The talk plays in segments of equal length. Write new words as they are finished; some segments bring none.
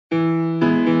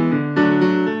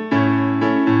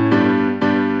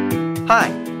Hi,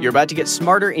 you're about to get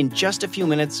smarter in just a few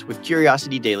minutes with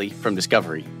Curiosity Daily from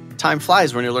Discovery. Time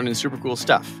flies when you're learning super cool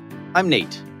stuff. I'm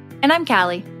Nate. And I'm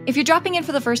Callie. If you're dropping in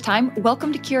for the first time,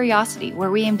 welcome to Curiosity,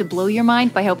 where we aim to blow your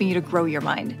mind by helping you to grow your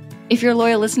mind. If you're a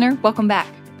loyal listener, welcome back.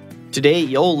 Today,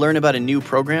 you'll learn about a new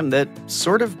program that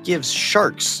sort of gives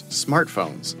sharks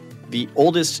smartphones, the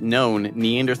oldest known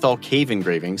Neanderthal cave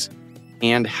engravings,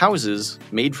 and houses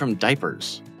made from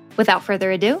diapers. Without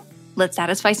further ado, let's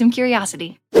satisfy some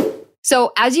curiosity.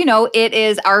 So, as you know, it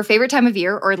is our favorite time of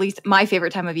year, or at least my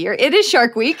favorite time of year. It is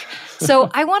Shark Week. So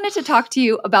I wanted to talk to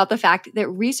you about the fact that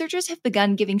researchers have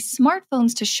begun giving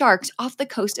smartphones to sharks off the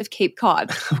coast of Cape Cod.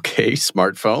 Okay,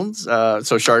 smartphones.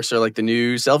 So sharks are like the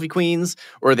new selfie queens,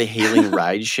 or are they hailing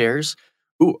ride shares?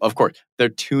 Ooh, of course. They're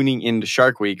tuning into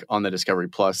Shark Week on the Discovery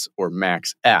Plus or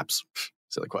Max apps.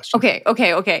 Silly question.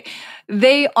 Okay.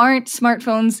 They aren't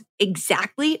smartphones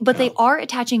exactly, but they are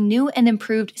attaching new and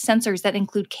improved sensors that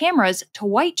include cameras to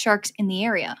white sharks in the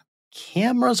area.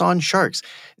 Cameras on sharks.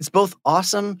 It's both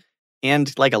awesome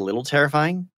and like a little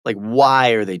terrifying. Like,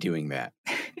 why are they doing that?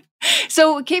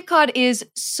 So Cape Cod is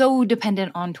so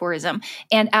dependent on tourism.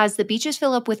 And as the beaches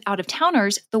fill up with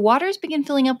out-of-towners, the waters begin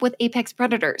filling up with apex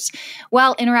predators.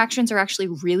 While interactions are actually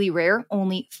really rare,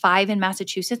 only 5 in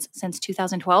Massachusetts since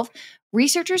 2012,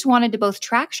 researchers wanted to both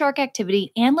track shark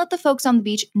activity and let the folks on the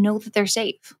beach know that they're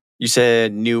safe. You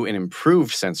said new and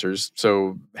improved sensors.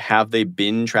 So have they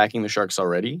been tracking the sharks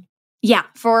already? Yeah,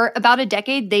 for about a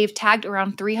decade, they've tagged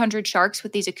around 300 sharks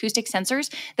with these acoustic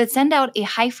sensors that send out a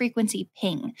high-frequency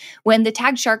ping. When the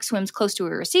tagged shark swims close to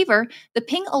a receiver, the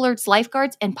ping alerts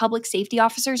lifeguards and public safety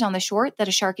officers on the shore that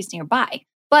a shark is nearby.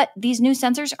 But these new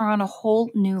sensors are on a whole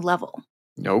new level.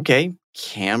 Okay,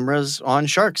 cameras on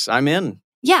sharks. I'm in.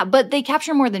 Yeah, but they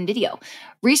capture more than video.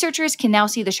 Researchers can now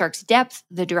see the shark's depth,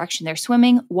 the direction they're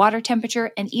swimming, water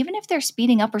temperature, and even if they're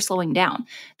speeding up or slowing down.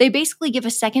 They basically give a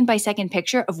second-by-second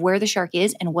picture of where the shark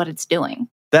is and what it's doing.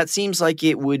 That seems like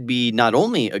it would be not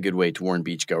only a good way to warn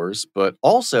beachgoers, but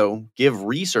also give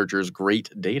researchers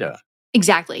great data.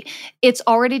 Exactly. It's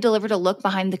already delivered a look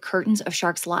behind the curtains of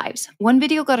sharks' lives. One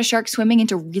video got a shark swimming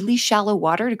into really shallow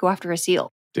water to go after a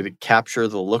seal. Did it capture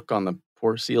the look on the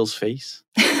poor seal's face?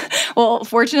 Well,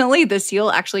 fortunately, the seal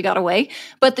actually got away,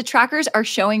 but the trackers are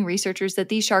showing researchers that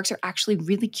these sharks are actually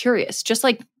really curious, just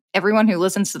like everyone who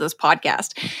listens to this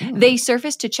podcast. Mm-hmm. They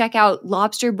surface to check out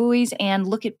lobster buoys and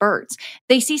look at birds.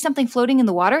 They see something floating in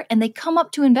the water and they come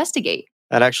up to investigate.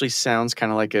 That actually sounds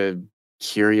kind of like a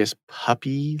curious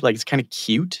puppy. Like, it's kind of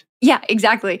cute. Yeah,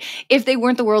 exactly. If they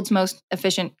weren't the world's most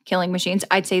efficient killing machines,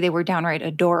 I'd say they were downright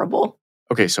adorable.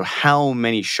 Okay, so how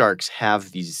many sharks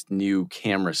have these new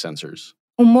camera sensors?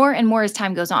 More and more as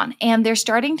time goes on, and they're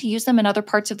starting to use them in other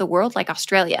parts of the world like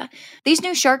Australia. These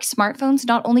new shark smartphones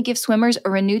not only give swimmers a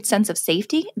renewed sense of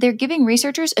safety, they're giving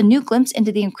researchers a new glimpse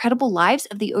into the incredible lives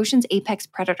of the ocean's apex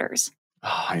predators.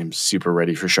 Oh, I am super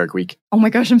ready for Shark Week. Oh my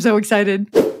gosh, I'm so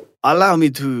excited. Allow me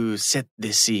to set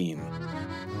the scene.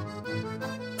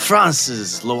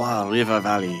 France's Loire River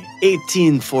Valley,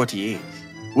 1848.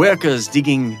 Workers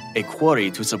digging a quarry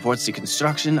to support the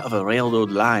construction of a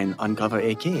railroad line uncover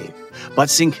a cave, but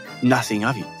think nothing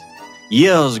of it.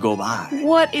 Years go by.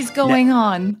 What is going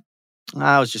on?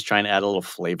 I was just trying to add a little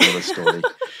flavor to the story.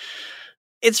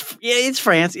 It's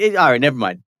France. All right, never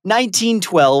mind.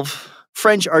 1912,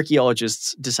 French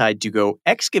archaeologists decide to go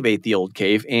excavate the old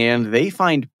cave, and they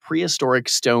find prehistoric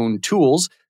stone tools,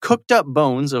 cooked up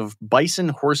bones of bison,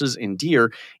 horses, and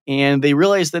deer, and they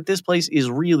realize that this place is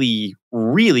really,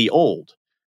 really old.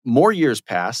 More years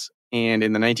pass, and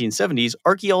in the 1970s,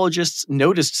 archaeologists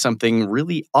noticed something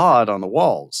really odd on the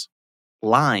walls.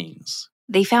 Lines.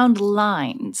 They found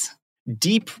lines.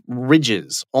 Deep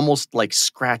ridges, almost like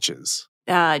scratches.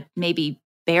 Maybe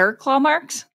bear claw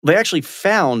marks? They actually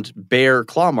found bear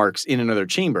claw marks in another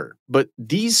chamber, but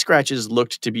these scratches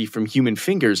looked to be from human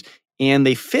fingers, and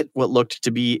they fit what looked to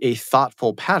be a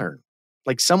thoughtful pattern,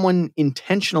 like someone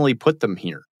intentionally put them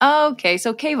here. Okay,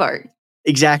 so cave art.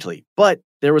 Exactly, but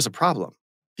there was a problem.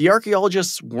 The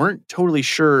archaeologists weren't totally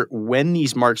sure when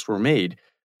these marks were made,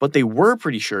 but they were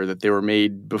pretty sure that they were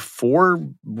made before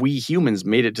we humans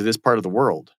made it to this part of the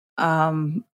world.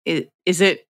 Is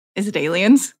it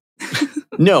aliens?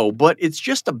 No, but it's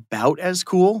just about as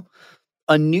cool.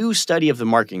 A new study of the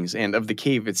markings and of the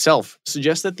cave itself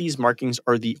suggests that these markings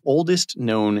are the oldest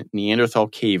known Neanderthal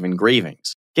cave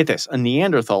engravings. Get this, a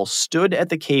Neanderthal stood at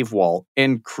the cave wall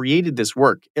and created this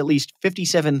work at least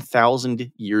 57,000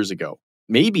 years ago,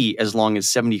 maybe as long as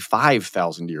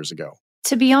 75,000 years ago.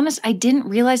 To be honest, I didn't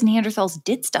realize Neanderthals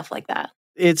did stuff like that.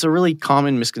 It's a really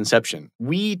common misconception.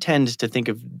 We tend to think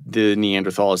of the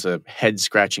Neanderthal as a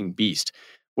head-scratching beast,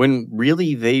 when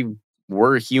really they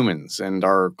were humans and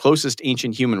our closest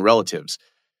ancient human relatives.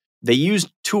 They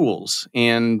used tools,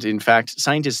 and in fact,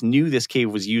 scientists knew this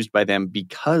cave was used by them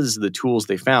because the tools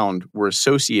they found were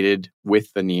associated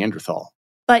with the Neanderthal.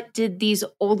 But did these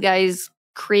old guys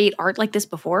create art like this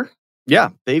before? Yeah,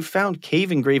 they've found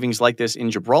cave engravings like this in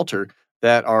Gibraltar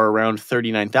that are around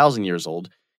 39,000 years old,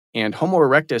 and Homo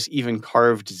erectus even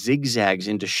carved zigzags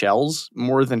into shells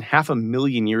more than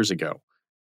 500,000 years ago.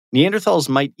 Neanderthals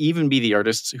might even be the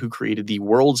artists who created the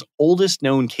world's oldest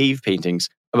known cave paintings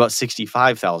about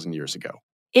 65,000 years ago.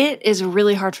 It is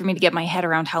really hard for me to get my head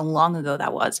around how long ago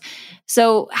that was.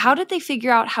 So, how did they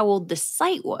figure out how old the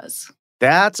site was?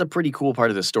 That's a pretty cool part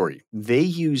of the story. They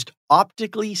used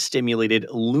optically stimulated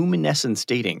luminescence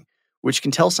dating, which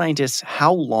can tell scientists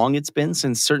how long it's been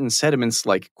since certain sediments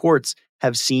like quartz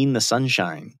have seen the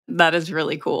sunshine. That is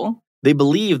really cool. They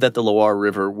believe that the Loire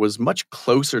River was much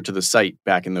closer to the site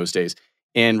back in those days,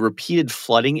 and repeated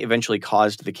flooding eventually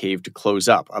caused the cave to close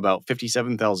up about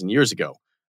 57,000 years ago,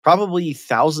 probably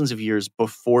thousands of years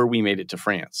before we made it to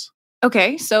France.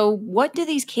 Okay, so what do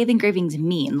these cave engravings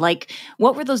mean? Like,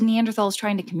 what were those Neanderthals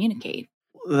trying to communicate?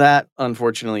 That,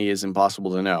 unfortunately, is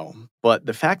impossible to know, but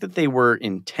the fact that they were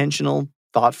intentional,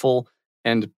 thoughtful,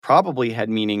 and probably had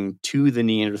meaning to the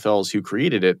Neanderthals who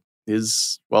created it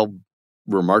is, well,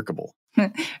 remarkable.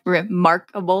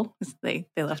 Remarkable. They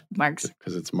left marks.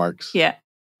 Because it's marks. Yeah.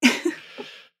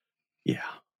 Yeah.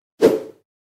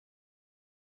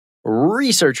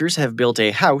 Researchers have built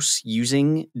a house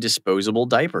using disposable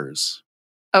diapers.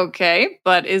 Okay,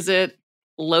 but is it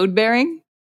load-bearing?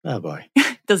 Oh boy.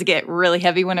 Does it get really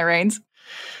heavy when it rains?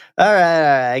 All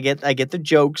right. I get the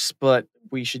jokes, but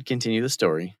we should continue the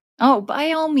story. Oh,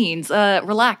 by all means,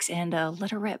 relax and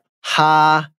let her rip.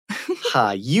 Ha.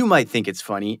 Ha. You might think it's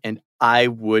funny, and I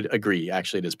would agree.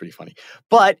 Actually, it is pretty funny.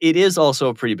 But it is also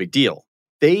a pretty big deal.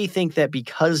 They think that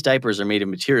because diapers are made of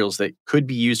materials that could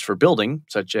be used for building,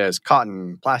 such as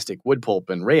cotton, plastic, wood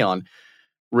pulp, and rayon,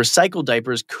 recycled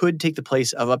diapers could take the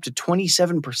place of up to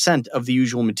 27% of the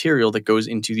usual material that goes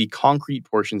into the concrete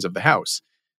portions of the house,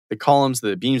 the columns,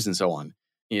 the beams, and so on.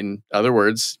 In other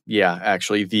words, yeah,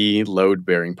 actually, the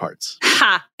load-bearing parts.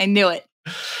 Ha! I knew it.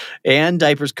 And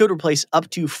diapers could replace up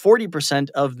to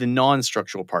 40% of the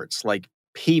non-structural parts, like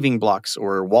paving blocks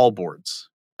or wall boards.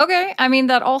 Okay, I mean,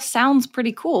 that all sounds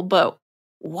pretty cool, but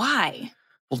why?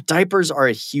 Well, diapers are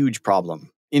a huge problem.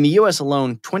 In the US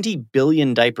alone, 20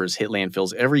 billion diapers hit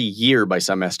landfills every year by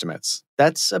some estimates.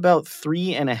 That's about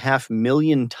 3.5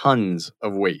 million tons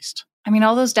of waste. I mean,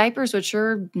 all those diapers would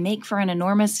sure make for an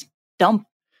enormous dump.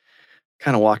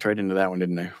 Kind of walked right into that one,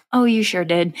 didn't I? Oh, you sure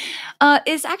did.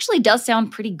 It actually does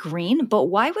sound pretty green, but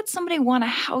why would somebody want a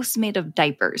house made of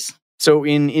diapers? So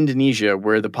in Indonesia,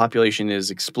 where the population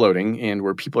is exploding and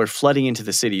where people are flooding into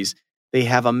the cities, they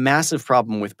have a massive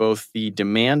problem with both the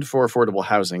demand for affordable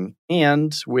housing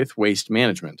and with waste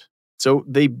management. So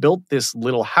they built this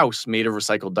little house made of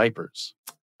recycled diapers.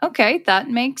 Okay, that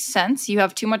makes sense. You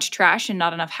have too much trash and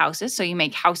not enough houses, so you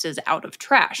make houses out of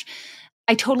trash.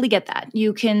 I totally get that.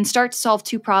 You can start to solve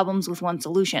two problems with one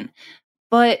solution.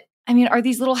 But, I mean, are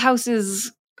these little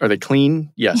houses... Are they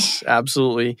clean? Yes,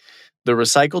 absolutely. The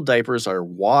recycled diapers are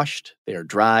washed, they are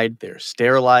dried, they're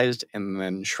sterilized, and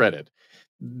then shredded.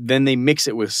 Then they mix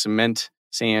it with cement,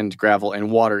 sand, gravel,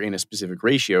 and water in a specific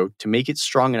ratio to make it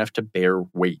strong enough to bear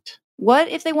weight. What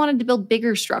if they wanted to build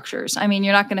bigger structures? I mean,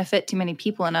 you're not going to fit too many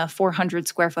people in a 400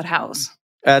 square foot house.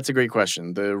 That's a great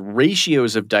question. The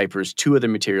ratios of diapers to other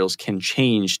materials can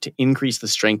change to increase the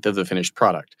strength of the finished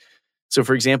product. So,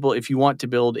 for example, if you want to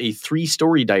build a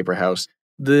 3-story diaper house,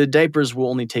 the diapers will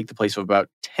only take the place of about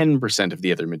 10% of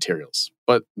the other materials.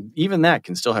 But even that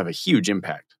can still have a huge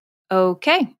impact.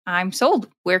 Okay, I'm sold.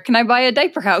 Where can I buy a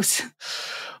diaper house?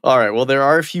 All right, well, there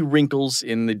are a few wrinkles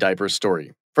in the diaper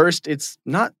story. First, it's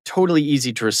not totally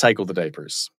easy to recycle the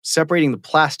diapers. Separating the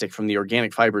plastic from the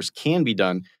organic fibers can be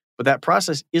done, but that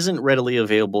process isn't readily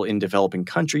available in developing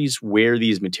countries where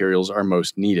these materials are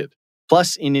most needed.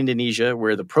 Plus, in Indonesia,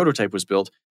 where the prototype was built,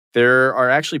 there are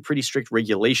actually pretty strict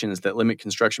regulations that limit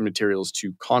construction materials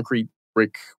to concrete,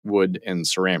 brick, wood, and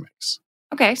ceramics.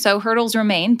 Okay, so hurdles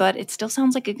remain, but it still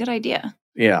sounds like a good idea.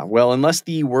 Yeah, well, unless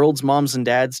the world's moms and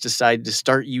dads decide to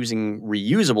start using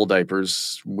reusable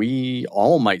diapers, we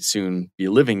all might soon be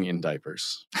living in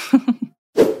diapers.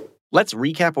 Let's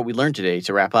recap what we learned today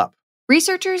to wrap up.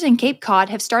 Researchers in Cape Cod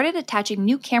have started attaching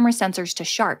new camera sensors to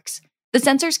sharks. The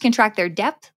sensors can track their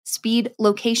depth, speed,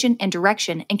 location, and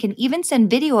direction, and can even send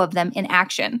video of them in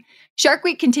action. Shark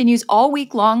Week continues all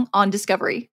week long on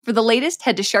Discovery. For the latest,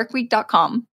 head to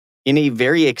sharkweek.com. In a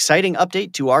very exciting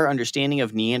update to our understanding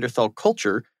of Neanderthal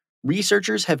culture,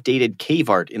 Researchers have dated cave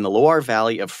art in the Loire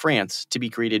Valley of France to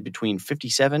be created between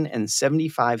 57 and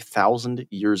 75,000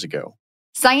 years ago.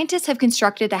 Scientists have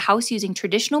constructed a house using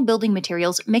traditional building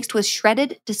materials mixed with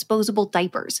shredded, disposable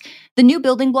diapers. The new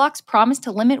building blocks promise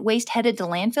to limit waste headed to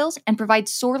landfills and provide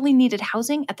sorely needed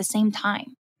housing at the same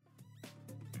time.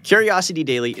 Curiosity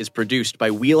Daily is produced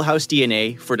by Wheelhouse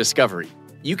DNA for Discovery.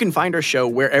 You can find our show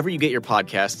wherever you get your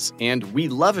podcasts, and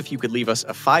we'd love if you could leave us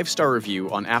a 5-star review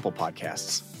on Apple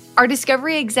Podcasts. Our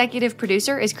Discovery executive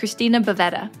producer is Christina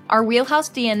Bavetta. Our Wheelhouse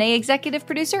DNA executive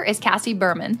producer is Cassie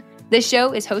Berman. This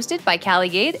show is hosted by Callie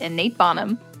Gade and Nate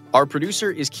Bonham. Our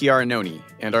producer is Kiara Noni,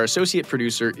 and our associate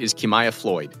producer is Kimaya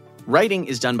Floyd. Writing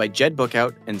is done by Jed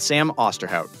Bookout and Sam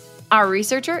Osterhout. Our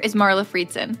researcher is Marla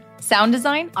Friedson. Sound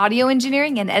design, audio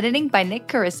engineering, and editing by Nick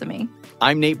Carissimi.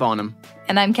 I'm Nate Bonham.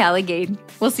 And I'm Callie Gade.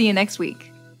 We'll see you next week.